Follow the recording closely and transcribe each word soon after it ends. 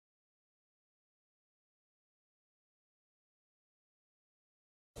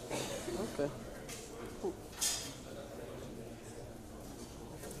Okay.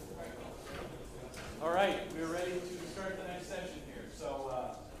 All right, we're ready to start the next session here. So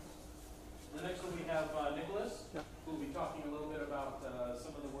the next one we have Nicolas, who will be talking a little bit about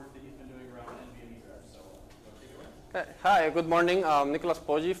some of the work that he's been doing around NVMe drives. So take it away. Okay. Hi, good morning. I'm Nicolas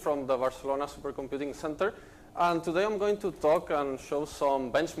Poggi from the Barcelona Supercomputing Center. And today I'm going to talk and show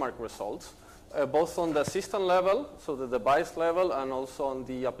some benchmark results, both on the system level, so the device level, and also on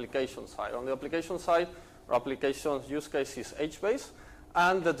the application side. On the application side, our application's use case is HBase,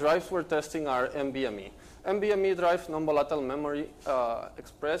 and the drives we're testing are NVMe. NVMe drives, Non-Volatile-Memory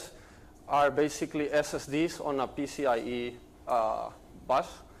Express, are basically SSDs on a PCIe bus.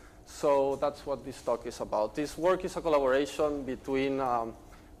 So that's what this talk is about. This work is a collaboration between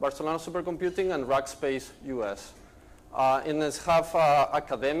Barcelona Supercomputing and Rackspace US. And it's half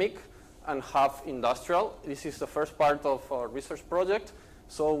academic and half industrial. This is the first part of our research project.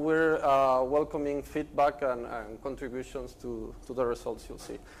 So we're welcoming feedback and contributions to the results you'll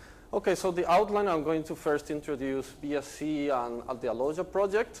see. Okay, so the outline, I'm going to first introduce BSC and the Aloja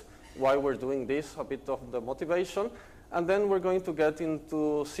project, why we're doing this, a bit of the motivation. And then we're going to get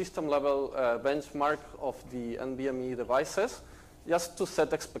into system level benchmark of the NVMe devices, just to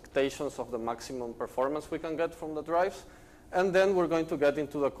set expectations of the maximum performance we can get from the drives. And then we're going to get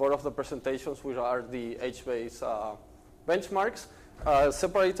into the core of the presentations, which are the HBase benchmarks,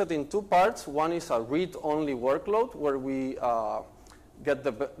 separated in two parts. One is a read-only workload, where we get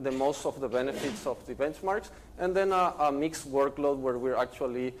the most of the benefits of the benchmarks, and then a mixed workload where we're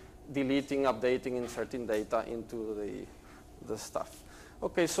actually deleting, updating, inserting data into the stuff.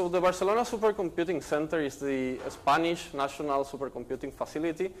 Okay, so the Barcelona Supercomputing Center is the Spanish national supercomputing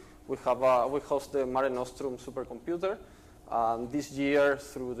facility. We host the Mare Nostrum supercomputer. This year,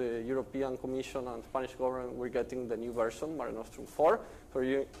 through the European Commission and Spanish government, we're getting the new version, Mare Nostrum 4. So if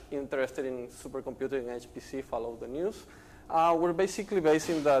you're interested in supercomputing and HPC, follow the news. We're basically based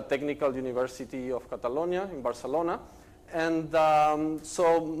in the Technical University of Catalonia in Barcelona. And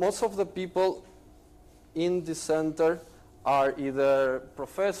so most of the people in the center are either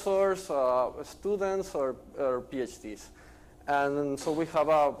professors, students, or PhDs. And so we have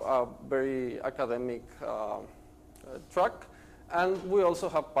a very academic track. And we also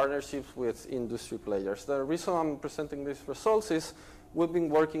have partnerships with industry players. The reason I'm presenting these results is we've been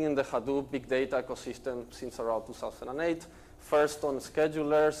working in the Hadoop big data ecosystem since around 2008. First on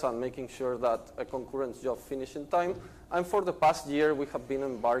schedulers and making sure that a concurrent job finish in time. And for the past year, we have been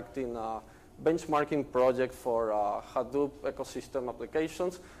embarked in a benchmarking project for Hadoop ecosystem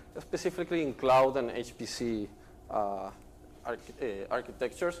applications, specifically in cloud and HPC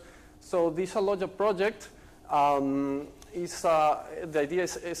architectures. So this Aloja project the idea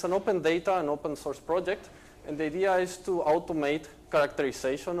is an open data and open source project. And the idea is to automate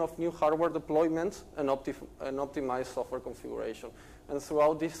characterization of new hardware deployments and optimize software configuration. And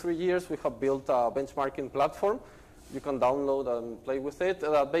throughout these 3 years, we have built a benchmarking platform. You can download and play with it.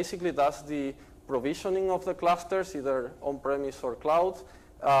 Basically, does the provisioning of the clusters, either on-premise or cloud.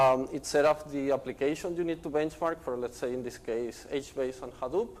 It set up the application you need to benchmark for, let's say, in this case, HBase and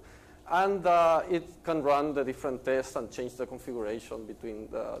Hadoop. And it can run the different tests and change the configuration between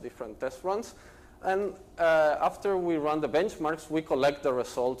the different test runs. And after we run the benchmarks, we collect the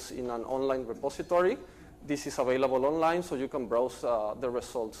results in an online repository. This is available online, so you can browse the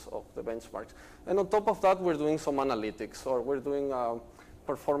results of the benchmarks. And on top of that, we're doing some analytics, or we're doing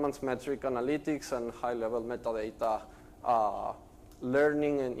performance metric analytics and high-level metadata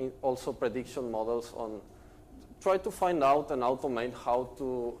learning, and also prediction models on try to find out and automate how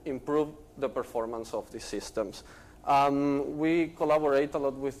to improve the performance of these systems. We collaborate a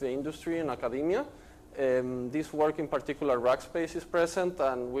lot with the industry and academia. This work in particular, Rackspace is present,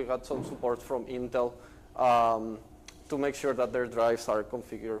 and we got some support from Intel to make sure that their drives are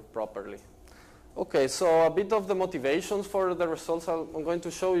configured properly. Okay, so a bit of the motivations for the results I'm going to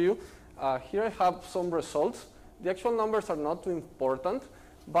show you. Here I have some results. The actual numbers are not too important,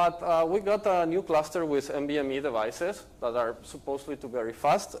 but we got a new cluster with NVMe devices that are supposedly to be very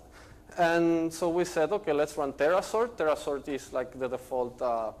fast. And so we said, okay, let's run TerraSort. TerraSort is like the default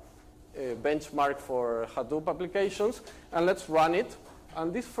benchmark for Hadoop applications. And let's run it.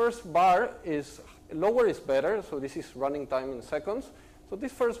 And this first bar is lower is better. So this is running time in seconds. So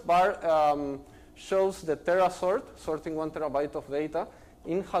this first bar shows the TerraSort, sorting 1 terabyte of data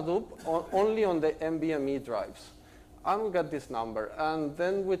in Hadoop only on the NVMe drives. And we got this number. And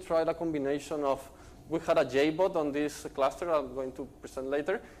then we tried a combination of, we had a JBot on this cluster I'm going to present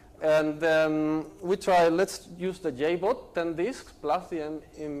later. And we tried, let's use the JBot, 10 disks plus the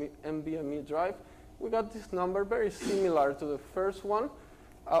NVMe drive. We got this number very similar to the first one.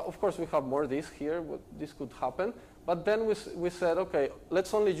 Of course, we have more disks here. This could happen. But then we said, OK,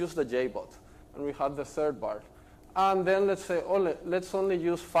 let's only use the JBOD. And we had the third bar. And then let's say, let's only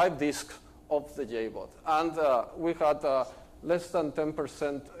use 5 disks of the JBOD. And we had less than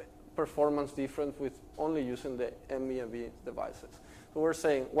 10% performance difference with only using the NVMe devices. So we're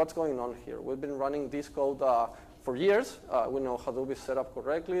saying, what's going on here? We've been running this code for years. We know Hadoop is set up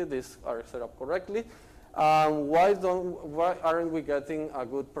correctly. These are set up correctly. Why aren't we getting a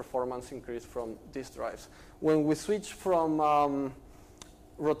good performance increase from these drives? When we switched from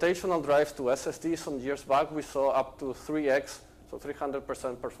rotational drives to SSDs some years back, we saw up to 3x, so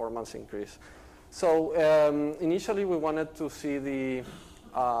 300% performance increase. So initially, we wanted to see the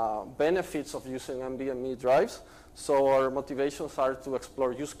benefits of using NVMe drives. So our motivations are to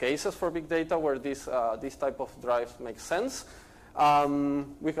explore use cases for big data where this type of drives make sense.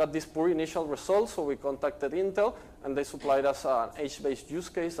 We got these poor initial results, so we contacted Intel, and they supplied us an HBase use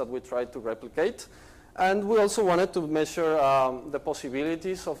case that we tried to replicate. And we also wanted to measure the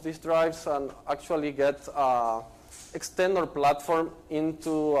possibilities of these drives and actually extend our platform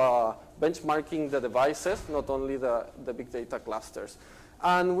into benchmarking the devices, not only the big data clusters.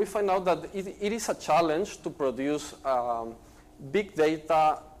 And we find out that it is a challenge to produce big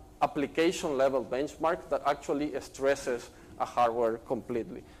data application level benchmark that actually stresses a hardware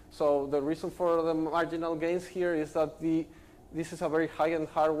completely. So the reason for the marginal gains here is that this is a very high-end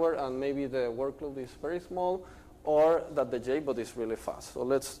hardware and maybe the workload is very small, or that the JBOD is really fast. So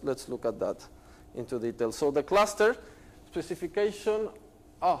let's look at that into detail. So the cluster specification,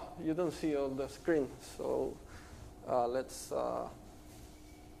 you don't see on the screen. So let's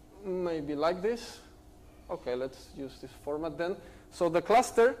maybe like this. OK, let's use this format then. So the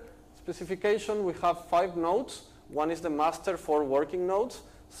cluster specification, we have 5 nodes. One is the master, 4 working nodes,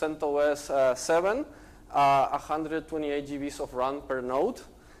 CentOS 7, 128 GBs of RAM per node.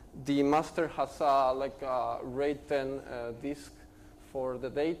 The master has like a RAID 10 disk for the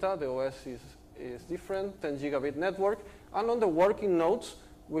data. The OS is different, 10 gigabit network. And on the working nodes,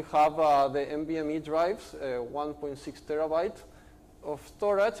 we have the NVMe drives, 1.6 terabyte of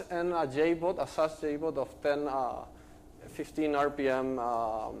storage, and a JBOD, a SAS JBOD of 15 RPM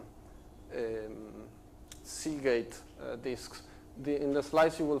Seagate disks. In the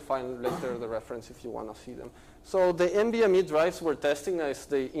slides, you will find later the reference if you want to see them. So the NVMe drives we're testing is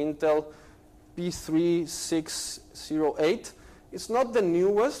the Intel P3608. It's not the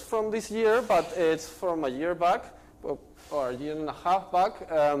newest from this year, but it's from a year back, or a year and a half back.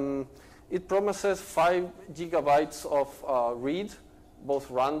 It promises 5 gigabytes of read,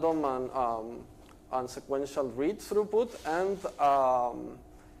 both random and sequential read throughput, and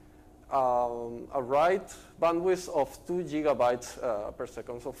a write bandwidth of 2 gigabytes per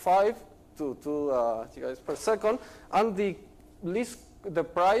second. So 5 to 2 gigabytes per second. And the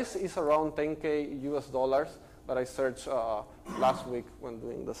price is around $10K US, that I searched last week when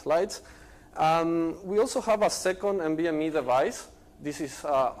doing the slides. We also have a second NVMe device. This is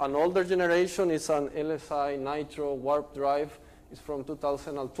an older generation. It's an LSI Nitro Warp drive. It's from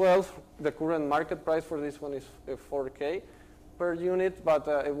 2012. The current market price for this one is $4K per unit, but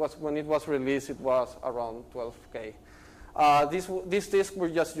when it was released, it was around $12K. This disk we're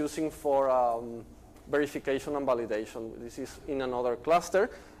just using for verification and validation. This is in another cluster.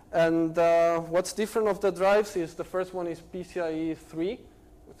 And what's different of the drives is the first one is PCIe 3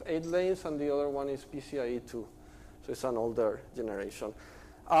 with 8 lanes, and the other one is PCIe 2. So it's an older generation.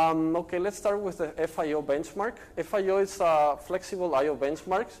 OK, let's start with the FIO benchmark. FIO is flexible I/O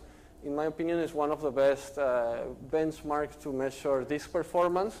benchmarks. In my opinion, it's one of the best benchmarks to measure disk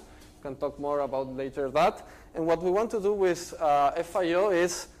performance. We can talk more about later that. And what we want to do with FIO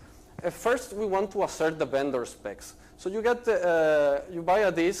is, first, we want to assert the vendor specs. So you buy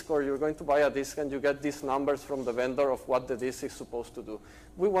a disk, or you're going to buy a disk, and you get these numbers from the vendor of what the disk is supposed to do.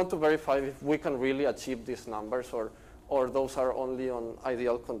 We want to verify if we can really achieve these numbers, or those are only on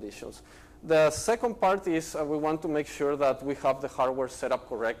ideal conditions. The second part is we want to make sure that we have the hardware set up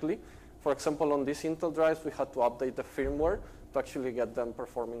correctly. For example, on these Intel drives, we had to update the firmware to actually get them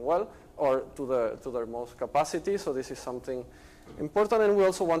performing well, or to their most capacity. So this is something important. And we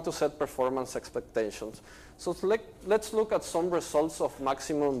also want to set performance expectations. So let's look at some results of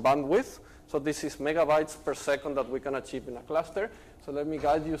maximum bandwidth. So this is megabytes per second that we can achieve in a cluster. So let me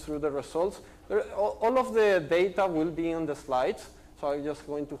guide you through the results. All of the data will be on the slides. So I'm just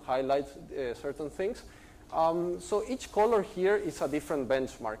going to highlight certain things. So each color here is a different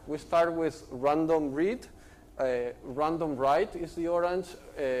benchmark. We start with random read. Random write is the orange.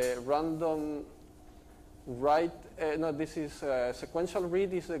 Random write, this is sequential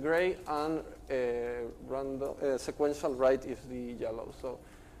read is the gray, and random sequential write is the yellow. So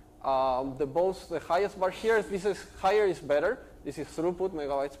The highest bar here, this is higher is better. This is throughput,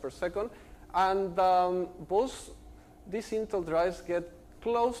 megabytes per second. And both these Intel drives get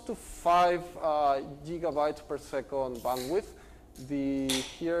close to 5 gigabytes per second bandwidth.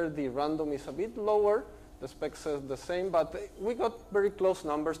 Here the random is a bit lower. The spec says the same, but we got very close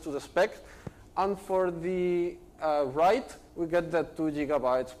numbers to the spec. And for the write, we get the 2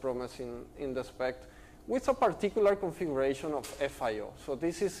 gigabytes promised in the spec with a particular configuration of FIO. So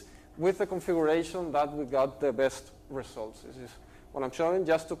this is with the configuration that we got the best results. This is what I'm showing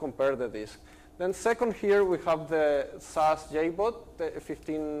just to compare the disk. Then second here we have the SAS JBOD, the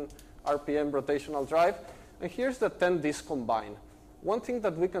 15 RPM rotational drive. And here's the 10 disks combined. One thing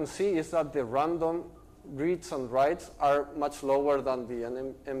that we can see is that the random reads and writes are much lower than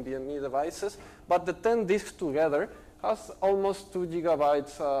the NVMe devices, but the 10 disks together has almost 2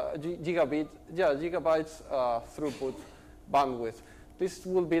 gigabytes, gigabytes throughput bandwidth. This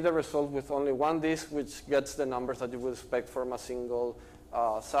will be the result with only one disk, which gets the numbers that you would expect from a single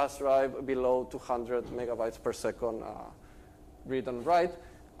SAS drive below 200 megabytes per second read and write.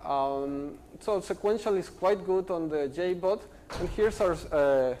 So sequential is quite good on the JBOD. And here's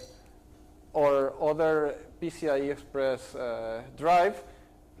our other PCIe Express drive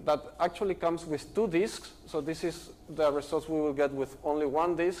that actually comes with 2 disks. So this is the results we will get with only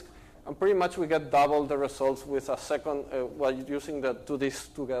one disk. And pretty much we get double the results with a second while using the 2 disks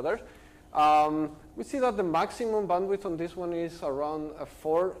together. We see that the maximum bandwidth on this one is around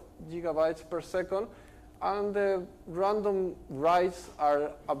 4 gigabytes per second. And the random writes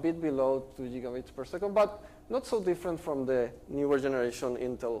are a bit below 2 gigabits per second, but not so different from the newer generation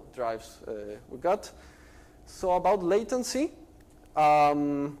Intel drives we got. So about latency,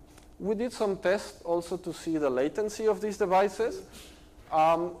 we did some tests also to see the latency of these devices.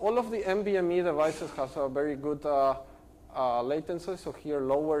 All of the NVMe devices have a very good latency, so here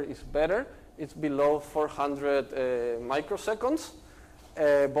lower is better. It's below 400 microseconds,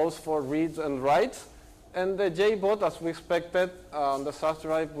 both for reads and writes. And the JBOD, as we expected, on the SAS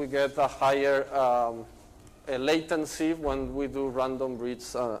drive, we get a higher latency when we do random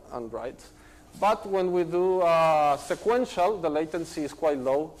reads and writes. But when we do sequential, the latency is quite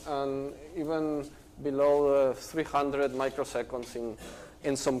low, and even below 300 microseconds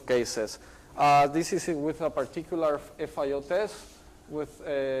in some cases. This is with a particular FIO test with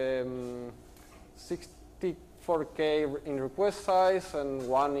 64K in request size and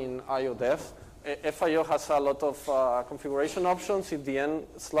 1 in IO depth. FIO has a lot of configuration options. In the end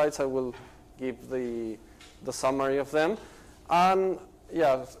slides, I will give the summary of them. And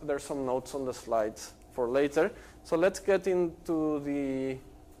yeah, there's some notes on the slides for later. So let's get into the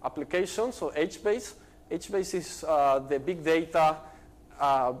application. So HBase. HBase is the big database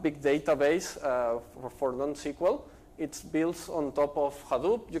for non-SQL. It's built on top of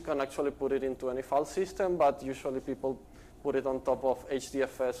Hadoop. You can actually put it into any file system, but usually people put it on top of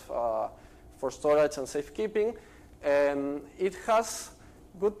HDFS for storage and safekeeping. And it has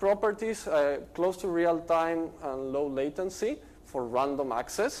good properties, close to real time and low latency for random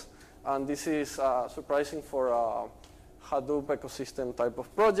access. And this is surprising for a Hadoop ecosystem type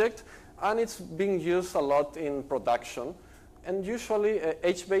of project. And it's being used a lot in production. And usually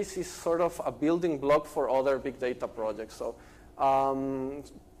HBase is sort of a building block for other big data projects. So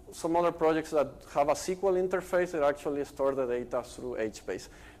some other projects that have a SQL interface that actually store the data through HBase.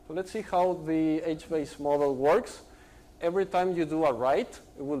 So let's see how the HBase model works. Every time you do a write,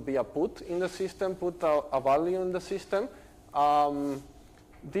 it will be a put in the system, put a value in the system.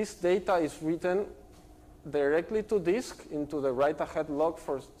 This data is written directly to disk into the write-ahead log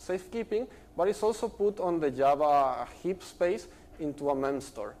for safekeeping, but it's also put on the Java heap space into a mem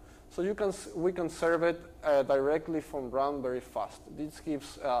store. So we can serve it directly from RAM very fast. This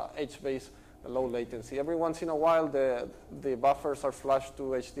gives HBase a low latency. Every once in a while, the buffers are flashed to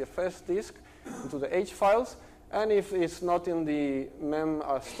HDFS disk, into the H files, and if it's not in the mem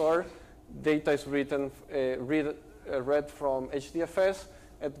store, data is read from HDFS.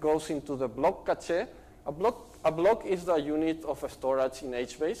 It goes into the block cache. A block is the unit of storage in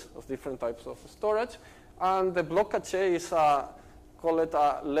HBase, of different types of storage. And the block cache is, call it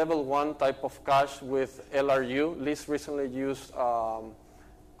a level 1 type of cache with LRU, least recently used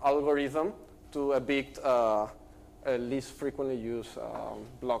algorithm, to evict least frequently used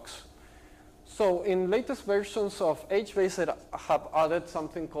blocks. So in latest versions of HBase, I have added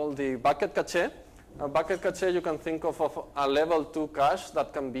something called the bucket cache. A bucket cache you can think of a level 2 cache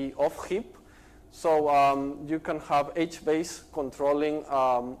that can be off heap. So you can have HBase controlling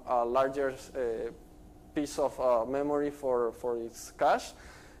a larger piece of memory for its cache.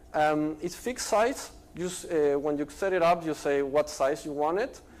 It's fixed size. When you set it up, you say what size you want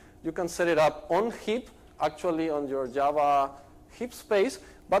it. You can set it up on heap, actually on your Java heap space,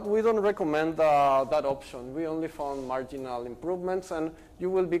 but we don't recommend that option. We only found marginal improvements, and you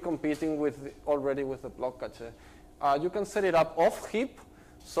will be competing already with the block cache. You can set it up off heap,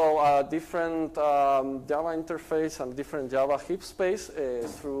 so different Java interface and different Java heap space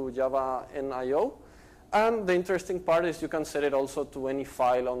through Java NIO. And the interesting part is you can set it also to any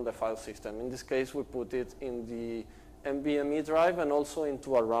file on the file system. In this case, we put it in the NVMe drive and also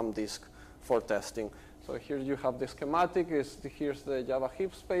into a RAM disk for testing. So here you have the schematic. Here's the Java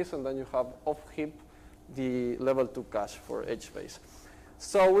heap space, and then you have off heap the level 2 cache for HBase.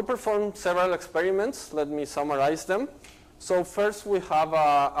 So we performed several experiments. Let me summarize them. So first we have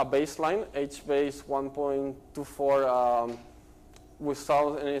a baseline, HBase 1.24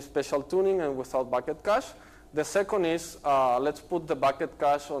 without any special tuning and without bucket cache. The second is let's put the bucket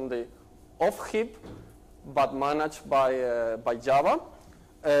cache on the off heap, but managed by Java.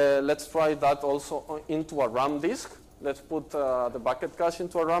 Let's try that also into a RAM disk. Let's put the bucket cache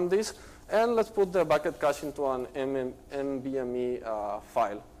into a RAM disk, and let's put the bucket cache into an NVMe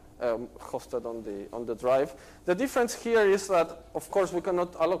file hosted on the drive. The difference here is that, of course, we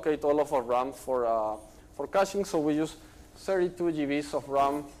cannot allocate all of our RAM for caching, so we use 32 GBs of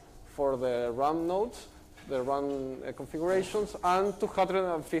RAM for the RAM nodes, the RAM configurations, and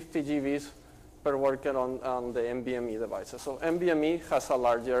 250 GBs per worker on the NVMe devices. So NVMe has a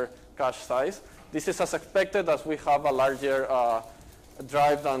larger cache size. This is as expected, as we have a larger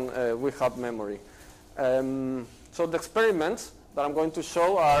drive than we have memory. So the experiments that I'm going to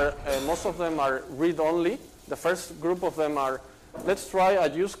show are, most of them are read-only. The first group of them are, let's try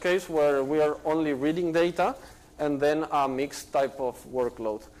a use case where we are only reading data, and then a mixed type of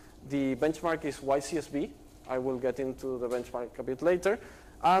workload. The benchmark is YCSB. I will get into the benchmark a bit later.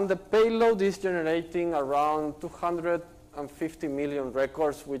 And the payload is generating around 250 million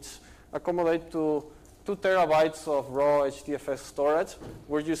records, which accommodate to 2 terabytes of raw HDFS storage.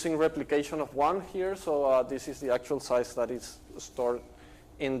 We're using replication of 1 here, so this is the actual size that is stored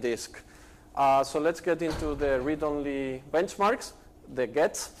in disk. So let's get into the read-only benchmarks, the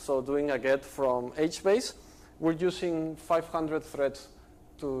gets, so doing a get from HBase. We're using 500 threads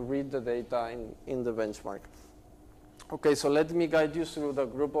to read the data in the benchmark. Okay, so let me guide you through the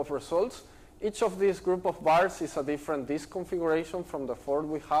group of results. Each of these group of bars is a different disk configuration from the 4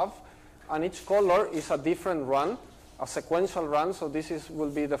 we have, and each color is a different run, a sequential run. So this will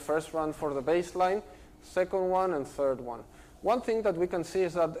be the first run for the baseline, second one, and third one. One thing that we can see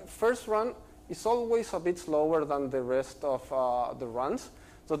is that the first run is always a bit slower than the rest of the runs.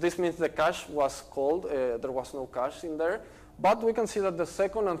 So this means the cache was cold. There was no cache in there. But we can see that the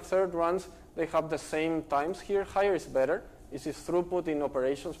second and third runs, they have the same times here. Higher is better. This is throughput in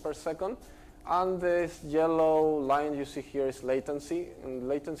operations per second. And this yellow line you see here is latency. And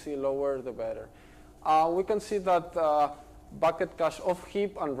latency lower, the better. We can see that bucket cache off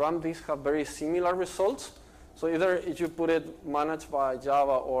heap and RAM disk have very similar results. So either if you put it managed by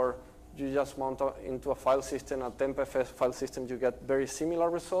Java or you just mount into a file system, a TempFS file system, you get very similar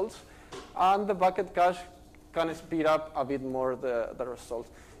results. And the bucket cache can speed up a bit more the results.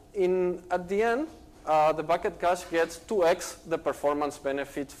 At the end, the bucket cache gets 2x the performance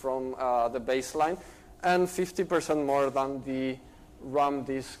benefit from the baseline and 50% more than the RAM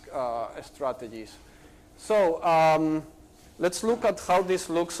disk strategies. So let's look at how this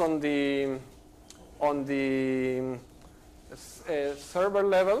looks on the server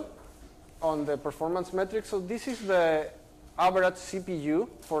level, on the performance metrics. So this is the average CPU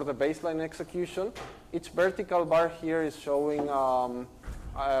for the baseline execution. Each vertical bar here is showing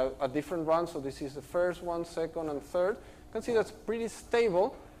a different run. So this is the first one, second, and third. You can see that's pretty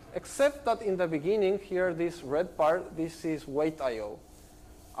stable, except that in the beginning here, this red part, this is wait IO.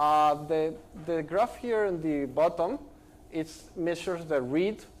 The graph here in the bottom, it measures the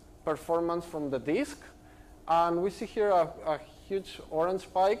read performance from the disk. And we see here a huge orange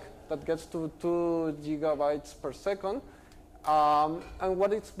spike that gets to 2 gigabytes per second. And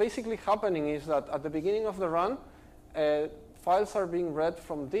what is basically happening is that at the beginning of the run, files are being read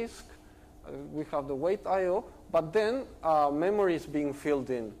from disk. We have the wait IO, but then memory is being filled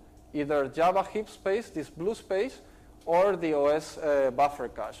in, either Java heap space, this blue space, or the OS buffer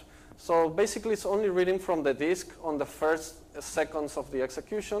cache. So basically, it's only reading from the disk on the first seconds of the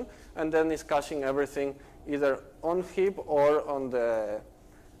execution, and then it's caching everything either on heap or on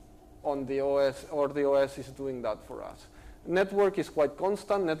the OS, or the OS is doing that for us. Network is quite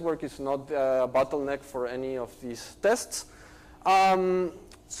constant. Network is not a bottleneck for any of these tests.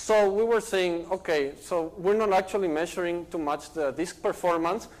 So we were saying, okay, so we're not actually measuring too much the disk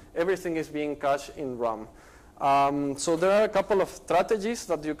performance. Everything is being cached in RAM. So there are a couple of strategies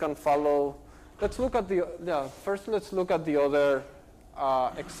that you can follow. Let's look at the, first let's look at the other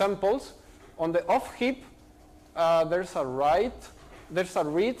examples. On the off heap, there's a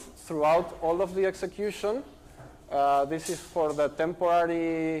read throughout all of the execution. This is for the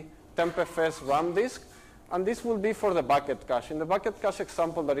temporary TempFS RAM disk, and this will be for the bucket cache. In the bucket cache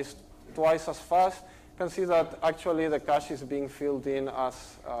example that is twice as fast, you can see that actually the cache is being filled in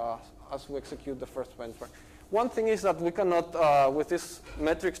as we execute the first benchmark. One thing is that we cannot, with these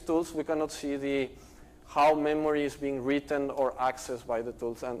metrics tools, we cannot see how memory is being written or accessed by the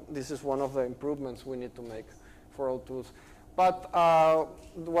tools, and this is one of the improvements we need to make for all tools. But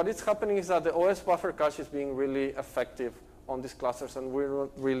what is happening is that the OS buffer cache is being really effective on these clusters, and we're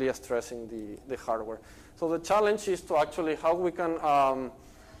really stressing the hardware. So the challenge is to actually how we can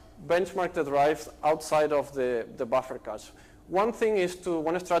benchmark the drives outside of the buffer cache. One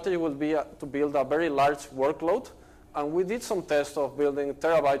strategy will be to build a very large workload, and we did some tests of building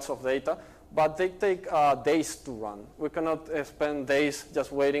terabytes of data, but they take days to run. We cannot spend days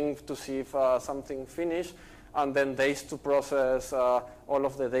just waiting to see if something finished, and then days to process all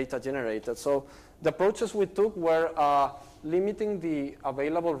of the data generated. So the approaches we took were limiting the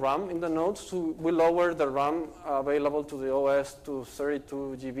available RAM in the nodes. So we lowered the RAM available to the OS to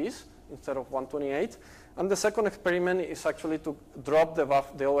 32 GBs instead of 128. And the second experiment is actually to drop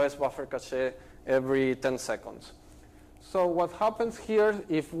the OS buffer cache every 10 seconds. So what happens here,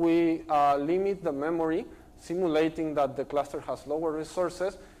 if we limit the memory, simulating that the cluster has lower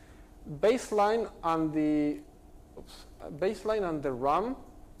resources, baseline and the RAM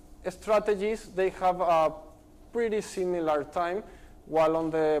strategies, they have a pretty similar time, while on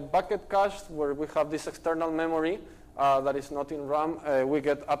the bucket cache, where we have this external memory that is not in RAM, we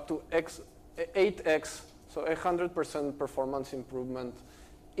get up to 8x, so 100% performance improvement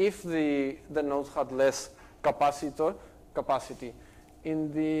if the nodes had less capacity.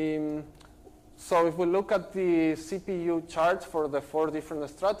 So if we look at the CPU charts for the 4 different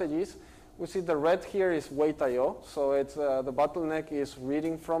strategies, we see the red here is wait I/O, so it's the bottleneck is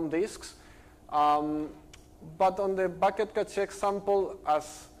reading from disks. But on the bucket cache example,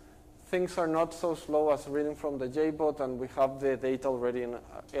 as things are not so slow as reading from the JBOD, and we have the data already in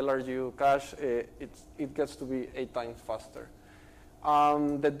LRU cache, it gets to be 8 times faster.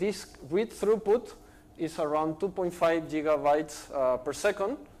 The disk read throughput is around 2.5 gigabytes per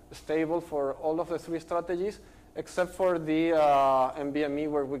second, stable for all of the 3 strategies, except for the NVMe,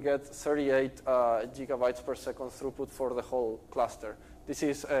 where we get 38 gigabytes per second throughput for the whole cluster. This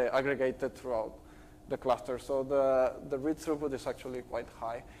is aggregated throughout the cluster, so the read throughput is actually quite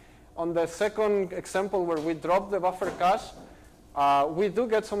high. On the second example, where we drop the buffer cache, we do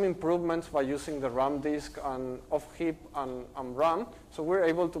get some improvements by using the RAM disk and off-heap and RAM, so we're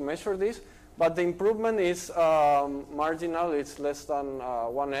able to measure this. But the improvement is marginal. It's less than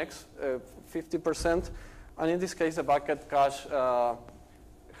 1x, 50%. And in this case, the bucket cache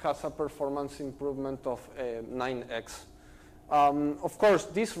has a performance improvement of 9x. Of course,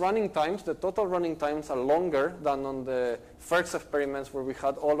 these running times, the total running times, are longer than on the first experiments where we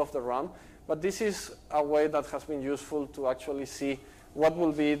had all of the RAM. But this is a way that has been useful to actually see what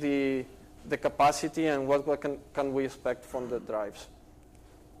will be the capacity and what can we expect from the drives.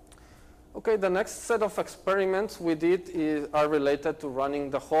 Okay, the next set of experiments we did are related to running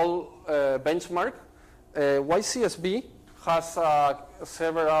the whole benchmark. YCSB has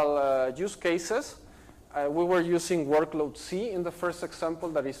several use cases. We were using workload C in the first example,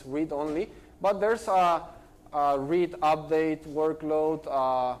 that is read-only. But there's a read update workload,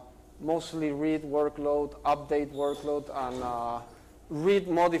 mostly read workload, update workload, and read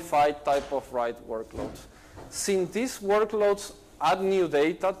modified type of write workloads. Since these workloads add new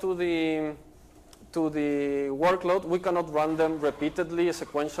data to the workload, we cannot run them repeatedly,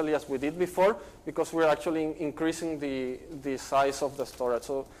 sequentially, as we did before, because we're actually increasing the size of the storage.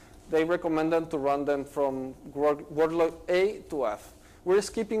 So they recommended to run them from workload A to F. We're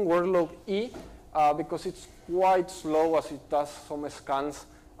skipping workload E because it's quite slow, as it does some scans,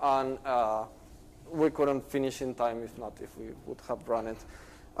 and we couldn't finish in time if we would have run it.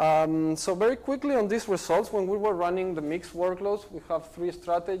 So very quickly on these results, when we were running the mixed workloads, we have 3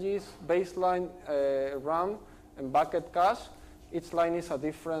 strategies: baseline, RAM, and bucket cache. Each line is a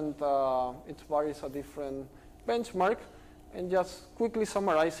different, each bar is a different benchmark. And just quickly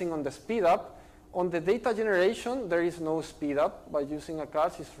summarizing on the speedup, on the data generation, there is no speedup. By using a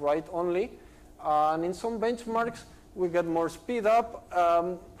cache, it's write only. And in some benchmarks, we get more speedup.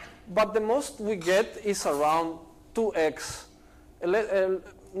 But the most we get is around 2x.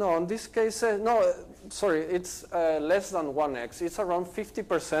 No, in this case, it's less than 1x. It's around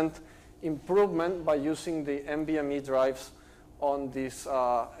 50% improvement by using the NVMe drives on this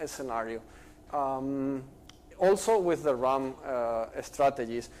scenario. Also with the RAM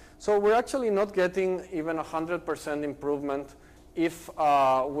strategies. So we're actually not getting even 100% improvement if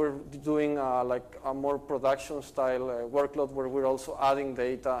we're doing like a more production style workload where we're also adding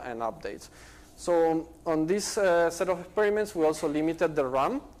data and updates. So on this set of experiments, we also limited the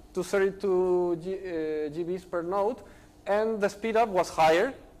RAM to 32 GBs per node, and the speedup was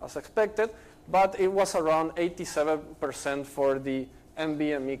higher as expected, but it was around 87% for the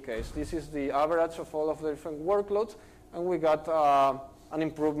NVMe case. This is the average of all of the different workloads, and we got an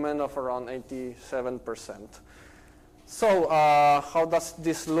improvement of around 87%. So how does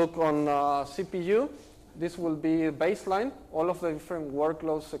this look on CPU? This will be baseline, all of the different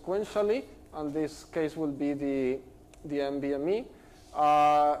workloads sequentially, and this case will be the NVMe.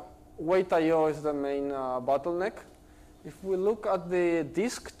 Wait I/O is the main bottleneck. If we look at the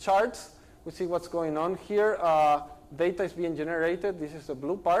disk charts, we see what's going on here. Data is being generated. This is the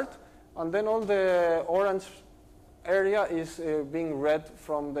blue part. And then all the orange area is being read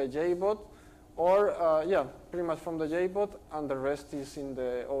from the JBOD, or yeah, pretty much from the JBOD, and the rest is in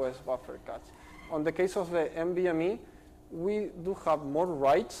the OS buffer cache. On the case of the NVMe, we do have more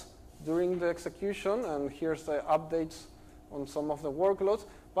writes during the execution, and here's the updates on some of the workloads.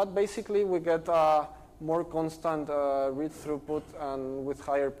 But basically, we get more constant read throughput and with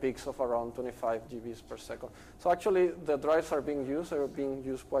higher peaks of around 25 GBs per second. So actually, the drives are being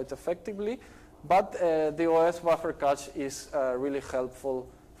used quite effectively. But the OS buffer cache is really helpful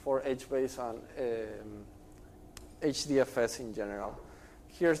for HBase and HDFS in general.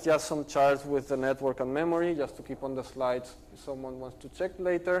 Here's just some charts with the network and memory, just to keep on the slides if someone wants to check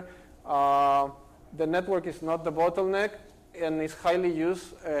later. The network is not the bottleneck, and is highly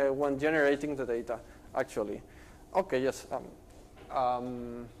used when generating the data, actually. Okay, yes.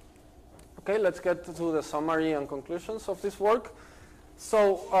 Okay, let's get to the summary and conclusions of this work.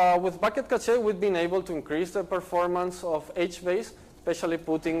 So with bucket cache, we've been able to increase the performance of HBase, especially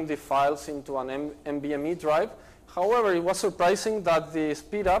putting the files into an NVMe drive. However, it was surprising that the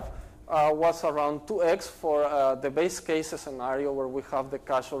speedup was around 2x for the base case scenario where we have the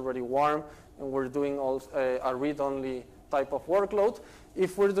cache already warm and we're doing a read-only type of workload.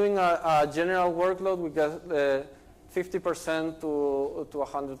 If we're doing a general workload, we get 50% to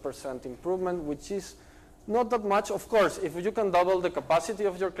 100% improvement, which is not that much. Of course, if you can double the capacity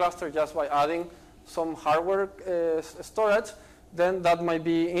of your cluster just by adding some hardware storage, then that might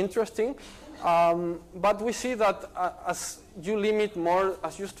be interesting. But we see that as you limit more,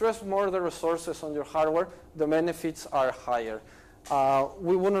 as you stress more the resources on your hardware, the benefits are higher.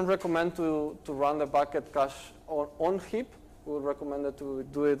 We wouldn't recommend to run the bucket cache on heap. We would recommend to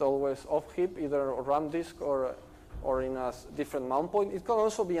do it always off heap, either on RAM disk or in a different mount point. It can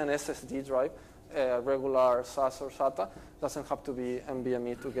also be an SSD drive, regular SAS or SATA. Doesn't have to be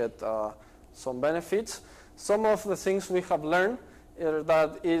NVMe to get some benefits. Some of the things we have learned is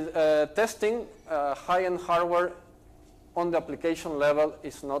that testing high-end hardware on the application level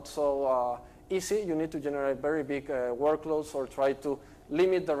is not so easy. You need to generate very big workloads or try to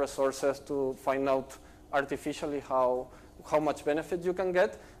limit the resources to find out artificially how much benefit you can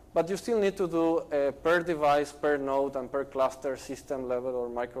get. But you still need to do per device, per node, and per cluster system level or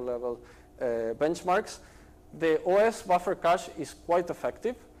micro level benchmarks. The OS buffer cache is quite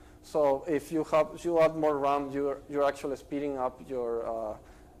effective. So if you add more RAM, you're actually speeding up your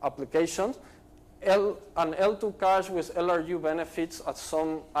applications. An L2 cache with LRU benefits at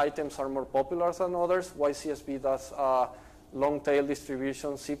some items are more popular than others. YCSB does long tail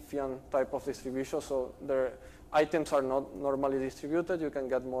distribution, Zipfian type of distribution, so their items are not normally distributed. You can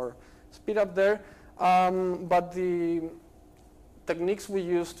get more speed up there. But the techniques we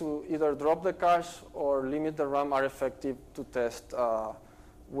use to either drop the cache or limit the RAM are effective to test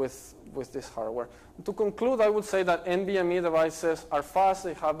with this hardware. To conclude, I would say that NVMe devices are fast.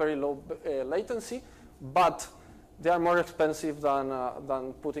 They have very low latency, but they are more expensive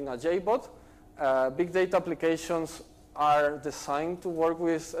than putting a JBOD. Big data applications are designed to work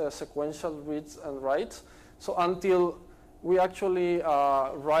with sequential reads and writes. So until we actually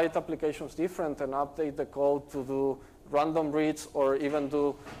write applications different and update the code to do random reads or even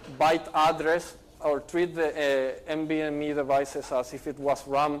do byte address or treat the NVMe devices as if it was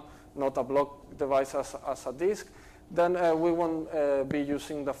RAM, not a block device as a disk, then we won't be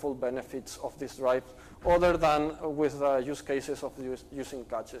using the full benefits of this drive other than with use cases of using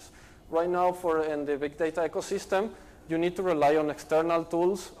caches. Right now, in the big data ecosystem, you need to rely on external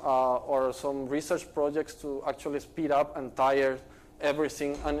tools or some research projects to actually speed up and tire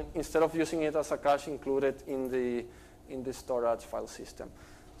everything, and instead of using it as a cache, include it in the storage file system.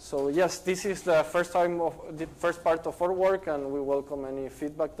 So yes, this is the first part of our work, and we welcome any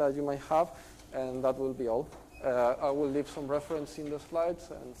feedback that you might have, and that will be all. I will leave some reference in the slides,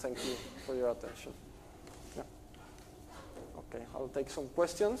 and thank you for your attention. Yeah. Okay, I'll take some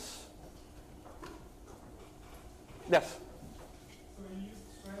questions. Yes? So you use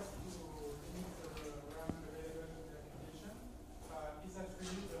stress to limit the RAM available in the application. Is that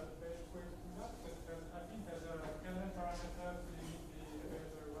really the best way to do that? Because I think there's a kernel parameter to limit the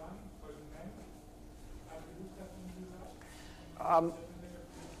available RAM for the main. Have you looked at do that?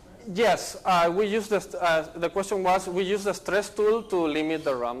 Yes, we use the question was, we use the stress tool to limit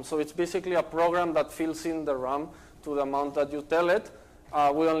the RAM. So it's basically a program that fills in the RAM to the amount that you tell it.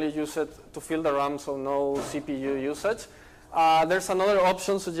 We only use it to fill the RAM, so no CPU usage. There's another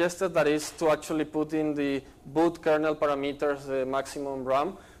option suggested that is to actually put in the boot kernel parameters, the maximum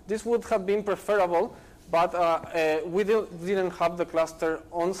RAM. This would have been preferable, but we didn't have the cluster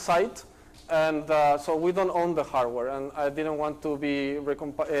on site. And so we don't own the hardware, and I didn't want to be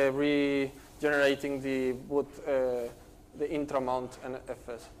regenerating the boot, the intramount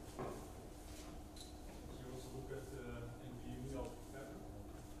NFS. You also look at NVMe or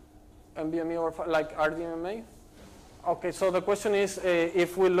Fabric? NVMe or like RDMA? Okay, so the question is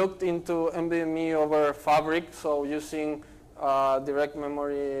if we looked into NVMe over Fabric, so using direct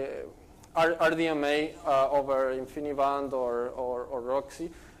memory, RDMA over InfiniBand or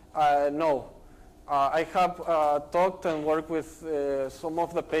Roxy. No. I have talked and worked with some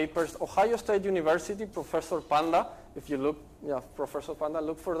of the papers. Ohio State University, Professor Panda, if you look, Professor Panda,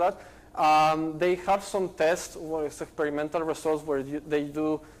 look for that. They have some tests with experimental results where they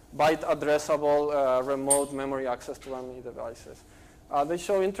do byte addressable remote memory access to NVMe devices. They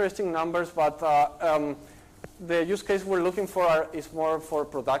show interesting numbers, but the use case we're looking for is more for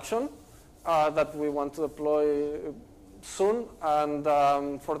production that we want to deploy soon, and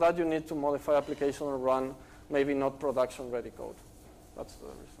for that you need to modify application or run maybe not production ready code. That's the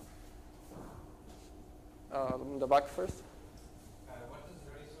reason. The back first. What is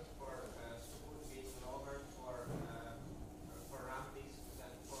the reason for support being lower for RAM disks than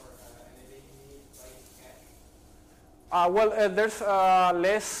for NVMe like cache? Well, there's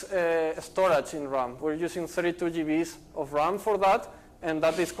less storage in RAM. We're using 32 GBs of RAM for that, and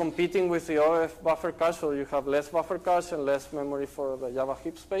that is competing with the OF buffer cache, so you have less buffer cache and less memory for the Java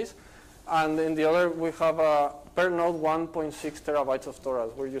heap space. And in the other, we have per node 1.6 terabytes of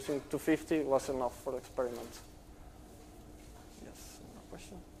storage. We're using 250, it was enough for experiments. Yes, another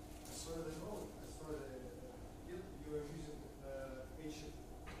question? As far as I know, you are using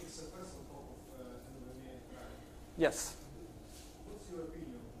HBase on top of NVMe, right? Yes. What's your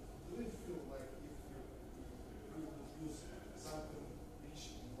opinion? Do you feel like if you would use something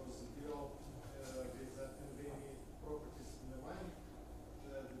which was developed with NVMe properties in mind,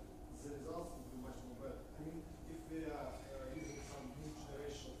 the results would be much more better? I mean, if we are using some new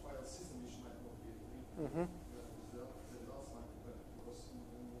generation of file system which might not be the results might be better because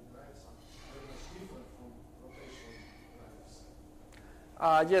NVMe drives are very much different from rotational drives.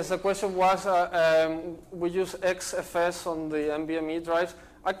 Yes, the question was, we use XFS on the NVMe drives.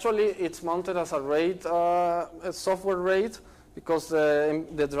 Actually, it's mounted as a RAID, a software RAID, because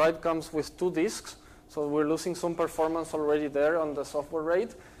the drive comes with 2 disks. So we're losing some performance already there on the software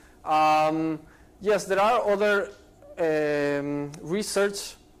RAID. Yes, there are other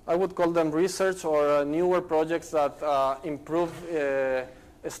research, I would call them research or newer projects that improve a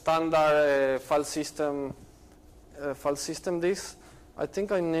standard file system disks. I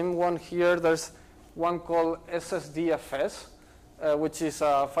think I named one here. There's one called SSDFS, which is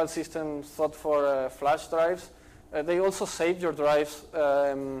a file system thought for flash drives. They also save your drives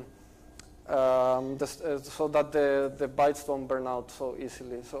so that the bytes don't burn out so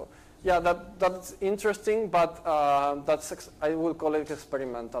easily. So yeah, that's interesting, but I will call it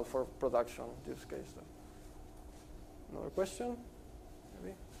experimental for production use case. Another question?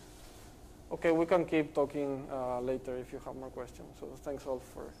 Maybe? Okay, we can keep talking later if you have more questions. So thanks all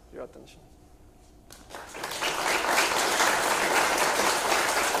for your attention.